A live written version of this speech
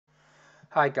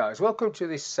Hi guys, welcome to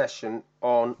this session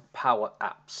on Power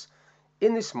Apps.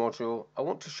 In this module, I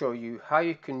want to show you how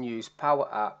you can use Power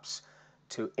Apps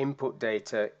to input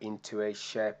data into a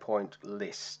SharePoint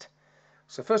list.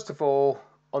 So first of all,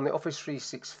 on the Office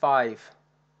 365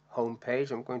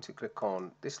 homepage, I'm going to click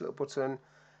on this little button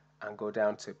and go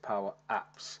down to Power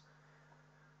Apps.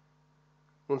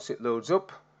 Once it loads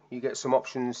up, you get some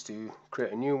options to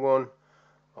create a new one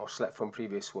or select from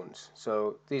previous ones.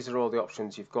 So these are all the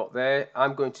options you've got there.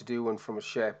 I'm going to do one from a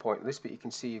SharePoint list, but you can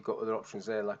see you've got other options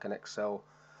there like an Excel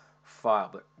file.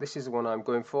 But this is the one I'm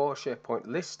going for, SharePoint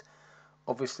list.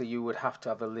 Obviously you would have to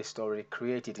have a list already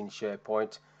created in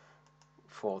SharePoint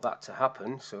for that to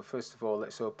happen. So first of all,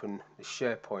 let's open the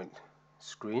SharePoint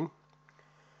screen.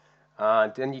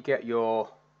 And then you get your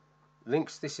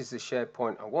links. This is the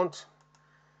SharePoint I want.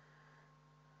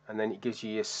 And then it gives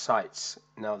you your sites.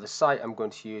 Now the site I'm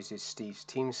going to use is Steve's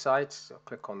team site, so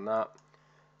click on that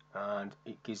and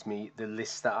it gives me the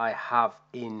list that I have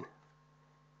in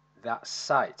that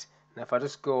site. Now if I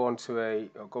just go onto or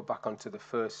go back onto the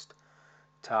first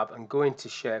tab and go into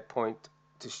SharePoint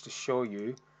just to show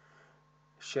you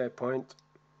SharePoint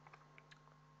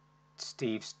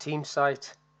Steve's team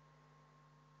site,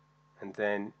 and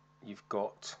then you've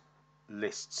got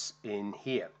lists in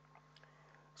here.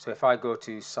 So if I go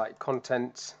to site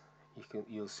content,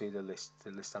 you'll see the list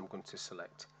I'm going to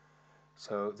select.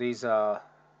 So these are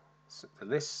the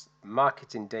lists.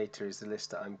 Marketing data is the list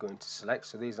that I'm going to select.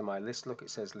 So these are my list. Look, it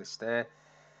says list there.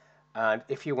 And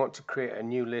if you want to create a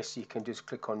new list, you can just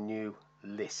click on new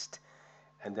list,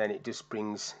 and then it just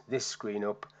brings this screen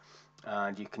up,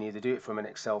 and you can either do it from an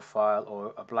Excel file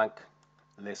or a blank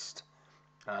list,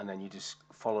 and then you just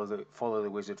follow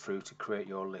the wizard through to create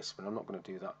your list. But I'm not going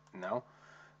to do that now.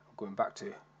 Going back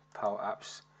to Power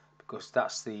Apps because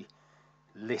that's the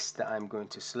list that I'm going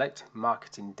to select,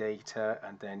 marketing data,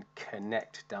 and then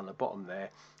connect down the bottom there.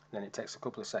 And then it takes a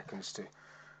couple of seconds to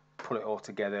pull it all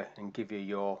together and give you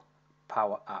your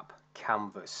Power App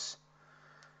canvas.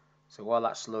 So while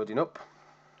that's loading up,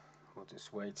 we'll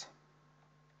just wait.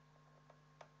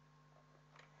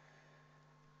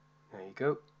 There you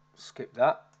go, skip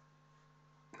that.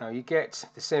 Now you get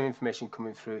the same information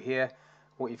coming through here.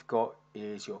 What you've got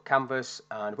is your canvas,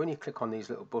 and when you click on these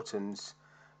little buttons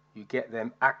you get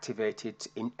them activated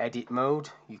in edit mode.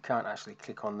 You can't actually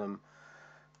click on them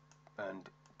and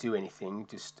do anything,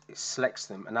 just it selects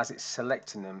them, and as it's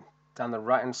selecting them, down the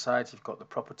right hand side you've got the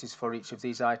properties for each of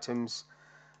these items,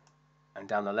 and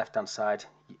down the left hand side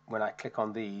when I click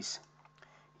on these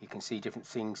you can see different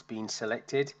things being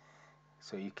selected.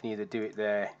 So you can either do it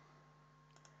there,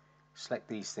 select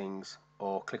these things,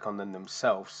 or click on them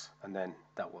themselves, and then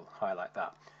that will highlight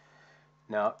that.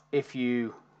 Now if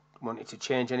you wanted to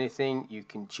change anything, you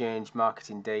can change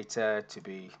marketing data to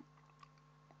be,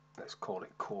 let's call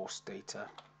it course data.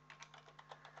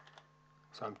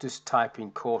 So I'm just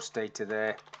typing course data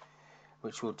there,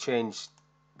 which will change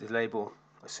the label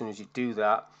as soon as you do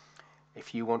that.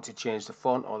 If you want to change the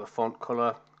font or the font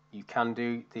color, you can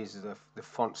do. These are the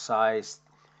font size,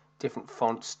 different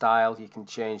font style, you can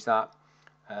change that.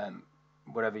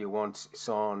 Whatever you want. It's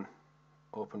on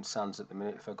Open Sans at the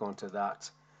minute. If I go into that,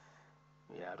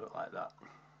 yeah, I don't like that,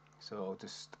 so I'll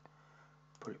just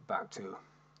put it back to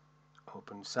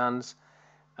Open Sans,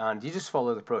 and you just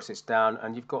follow the process down,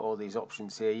 and you've got all these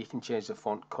options here. You can change the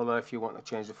font color if you want to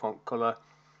change the font color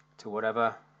to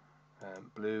whatever,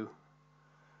 blue.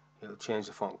 It'll change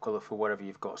the font color for whatever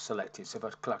you've got selected. So if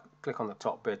I click on the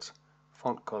top bit,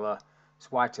 font color,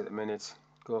 it's white at the minute,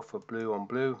 go for blue on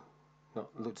blue.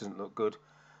 Doesn't look good,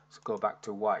 so go back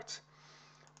to white.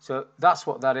 So that's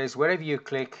what that is. Wherever you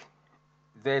click,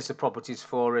 there's the properties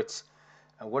for it,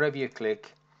 and whatever you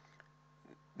click,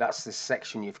 that's the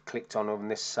section you've clicked on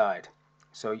this side.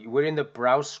 So we're in the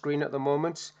browse screen at the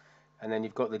moment, and then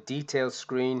you've got the details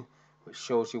screen which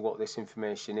shows you what this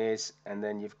information is, and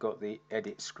then you've got the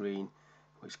edit screen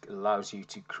which allows you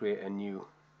to create a new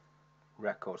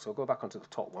record. So I'll go back onto the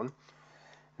top one.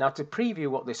 Now to preview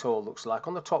what this all looks like,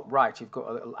 on the top right you've got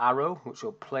a little arrow which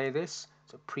will play this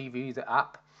to preview the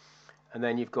app, and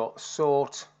then you've got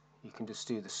sort. You can just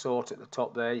do the sort at the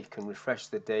top there. You can refresh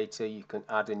the data, you can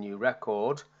add a new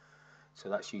record, so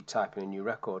that's you typing a new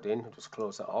record in. I'll just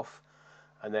close that off,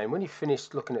 and then when you've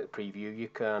finished looking at the preview you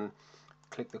can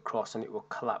click the cross and it will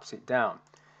collapse it down.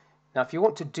 Now if you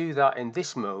want to do that in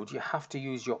this mode, you have to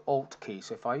use your Alt key.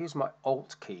 So if I use my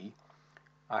Alt key,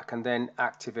 I can then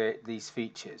activate these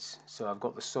features. So I've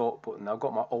got the sort button, I've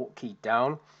got my Alt key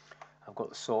down, I've got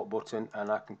the sort button, and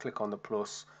I can click on the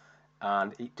plus,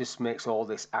 and it just makes all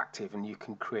this active, and you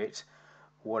can create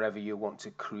whatever you want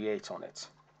to create on it.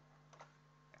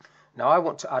 Now I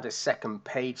want to add a second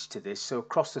page to this, so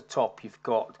across the top you've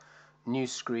got new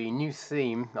screen, new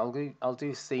theme. I'll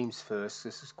do themes first.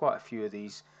 There's quite a few of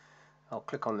these. I'll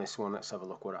click on this one. Let's have a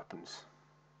look what happens.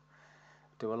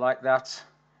 Do I like that?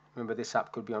 Remember, this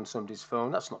app could be on somebody's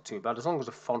phone. That's not too bad. As long as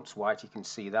the font's white, you can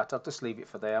see that. I'll just leave it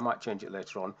for there. I might change it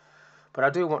later on. But I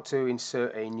do want to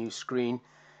insert a new screen.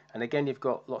 And again, you've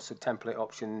got lots of template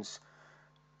options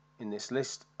in this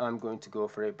list. I'm going to go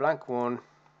for a blank one,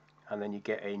 and then you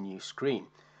get a new screen.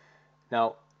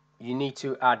 Now, you need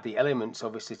to add the elements,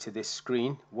 obviously, to this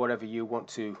screen, whatever you want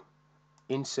to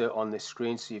insert on this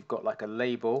screen. So you've got like a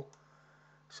label.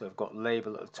 So I've got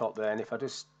label at the top there. And if I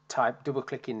just double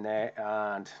click in there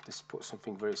and just put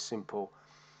something very simple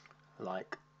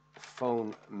like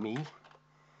phone me,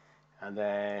 and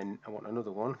then I want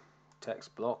another one,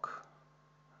 text block,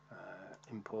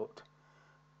 import,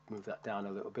 move that down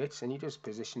a little bit, and you just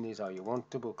position these how you want.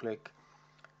 Double click,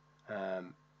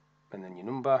 and then your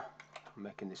number. I'm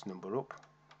making this number up,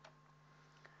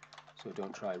 so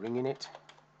don't try ringing it.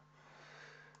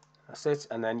 That's it.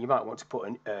 And then you might want to put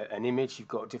an image. You've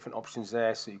got different options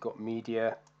there. So you've got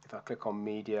media. If I click on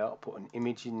media, I'll put an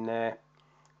image in there,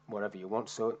 whatever you want.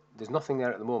 So there's nothing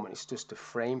there at the moment. It's just a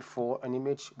frame for an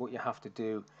image. What you have to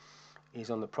do is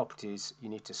on the properties, you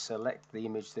need to select the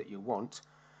image that you want,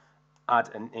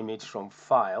 add an image from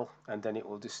file, and then it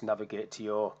will just navigate to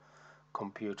your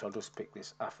computer. I'll just pick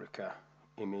this Africa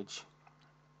image.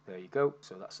 There you go.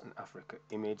 So that's an Africa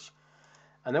image.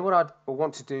 And then what I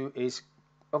want to do is,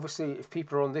 obviously, if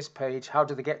people are on this page, how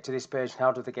do they get to this page and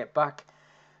how do they get back?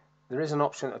 There is an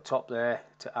option at the top there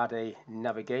to add a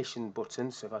navigation button.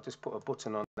 So if I just put a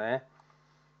button on there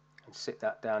and sit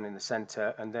that down in the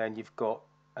center, and then you've got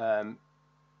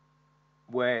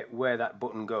where that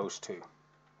button goes to.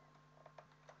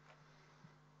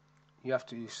 You have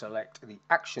to select the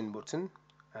action button,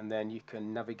 and then you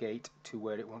can navigate to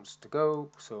where it wants to go.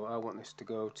 So I want this to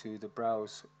go to the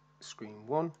browse screen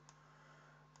 1.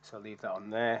 So I'll leave that on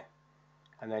there,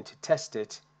 and then to test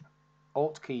it,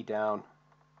 Alt key down,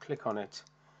 click on it,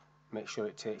 make sure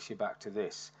it takes you back to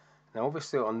this. Now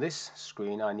obviously on this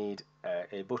screen I need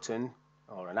a button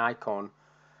or an icon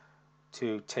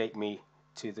to take me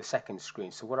to the second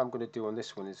screen. So what I'm going to do on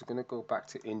this one is I'm going to go back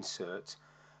to insert,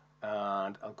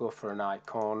 and I'll go for an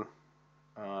icon,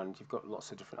 and you've got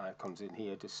lots of different icons in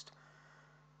here. Just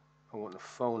I want the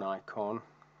phone icon.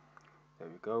 There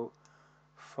we go,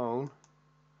 phone.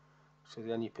 So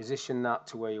then you position that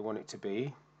to where you want it to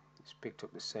be. It's picked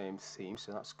up the same theme,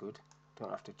 so that's good. Don't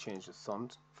have to change the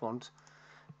font.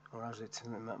 Or as it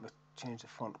remember, change the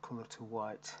font color to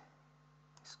white.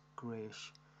 It's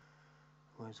greyish.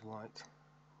 Where's white?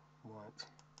 White.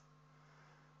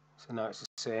 So now it's the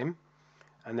same.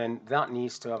 And then that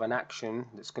needs to have an action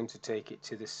that's going to take it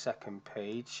to the second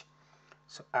page.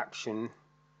 So action,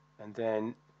 and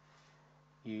then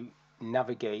you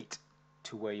navigate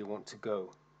to where you want to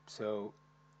go. So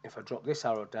if I drop this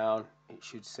arrow down, it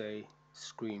should say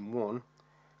screen 1.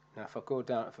 Now if I go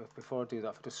down, before I do that,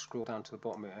 if I just scroll down to the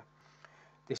bottom here,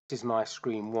 this is my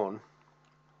screen 1.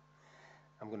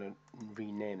 I'm going to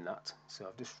rename that. So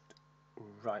I've just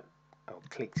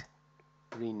clicked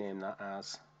rename that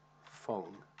as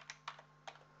phone.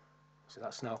 So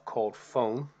that's now called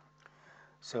phone.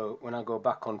 So when I go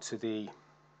back onto the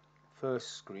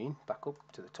first screen, back up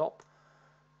to the top,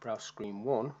 browse screen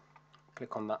 1,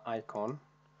 click on that icon,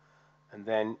 and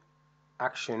then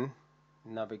action,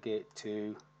 navigate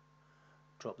to,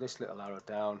 drop this little arrow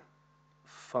down,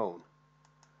 phone.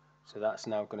 So that's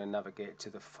now going to navigate to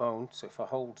the phone. So if I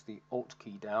hold the Alt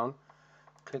key down,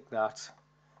 click that,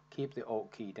 keep the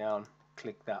Alt key down,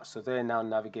 click that. So they're now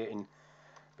navigating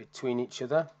between each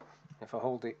other. If I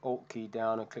hold the Alt key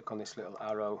down and click on this little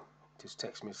arrow, it just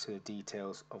takes me to the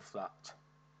details of that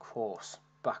course.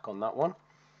 Back on that one.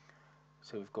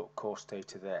 So we've got course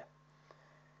data there.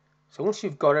 So once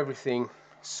you've got everything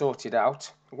sorted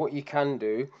out, what you can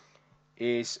do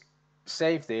is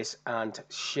save this and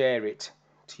share it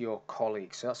to your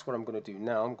colleagues. So that's what I'm going to do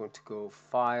now. I'm going to go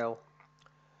File.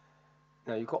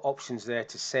 Now you've got options there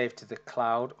to save to the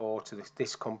cloud or to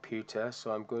this computer.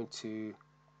 So I'm going to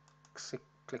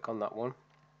click on that one,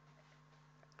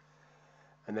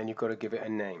 and then you've got to give it a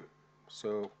name.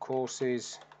 So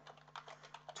courses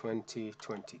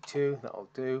 2022, that'll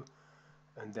do,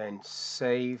 and then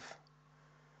save.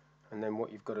 And then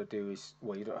what you've got to do is,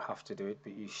 well, you don't have to do it,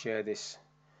 but you share this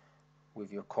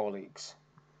with your colleagues.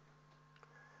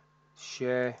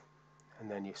 Share,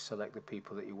 and then you select the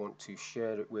people that you want to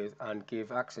share it with and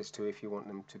give access to if you want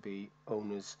them to be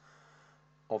owners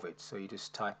of it. So you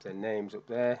just type their names up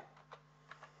there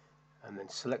and then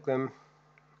select them,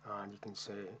 and you can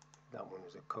say that one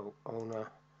is a co-owner,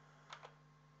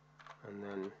 and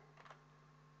then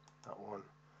that one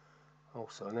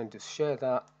also, and then just share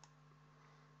that.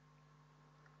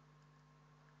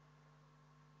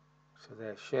 So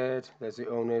they're shared, there's the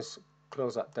owners,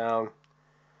 close that down,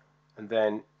 and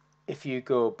then if you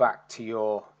go back to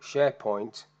your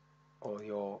SharePoint or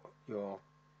your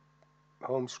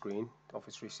home screen,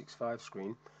 Office 365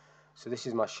 screen, so this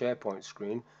is my SharePoint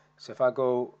screen, so if I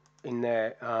go in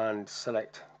there and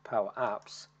select Power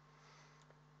Apps,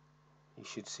 you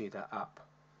should see that app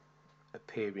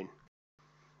appearing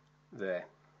there.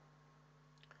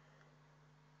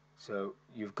 So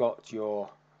you've got your,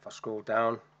 if I scroll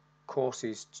down,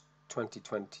 courses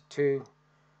 2022,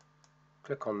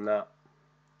 click on that,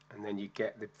 and then you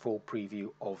get the full preview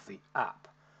of the app.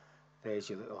 There's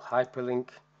your little hyperlink,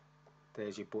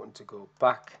 there's your button to go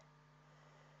back,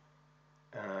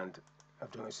 and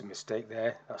I've done a mistake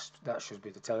there, that should be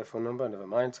the telephone number, never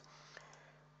mind,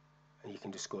 and you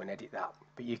can just go and edit that.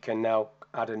 But you can now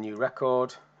add a new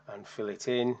record and fill it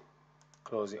in,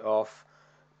 close it off,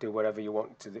 do whatever you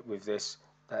want to with this.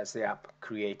 That's the app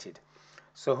created.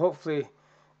 So hopefully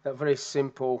that very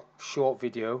simple short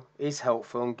video is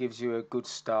helpful and gives you a good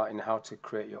start in how to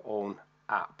create your own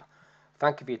app.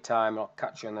 Thank you for your time. I'll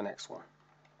catch you on the next one.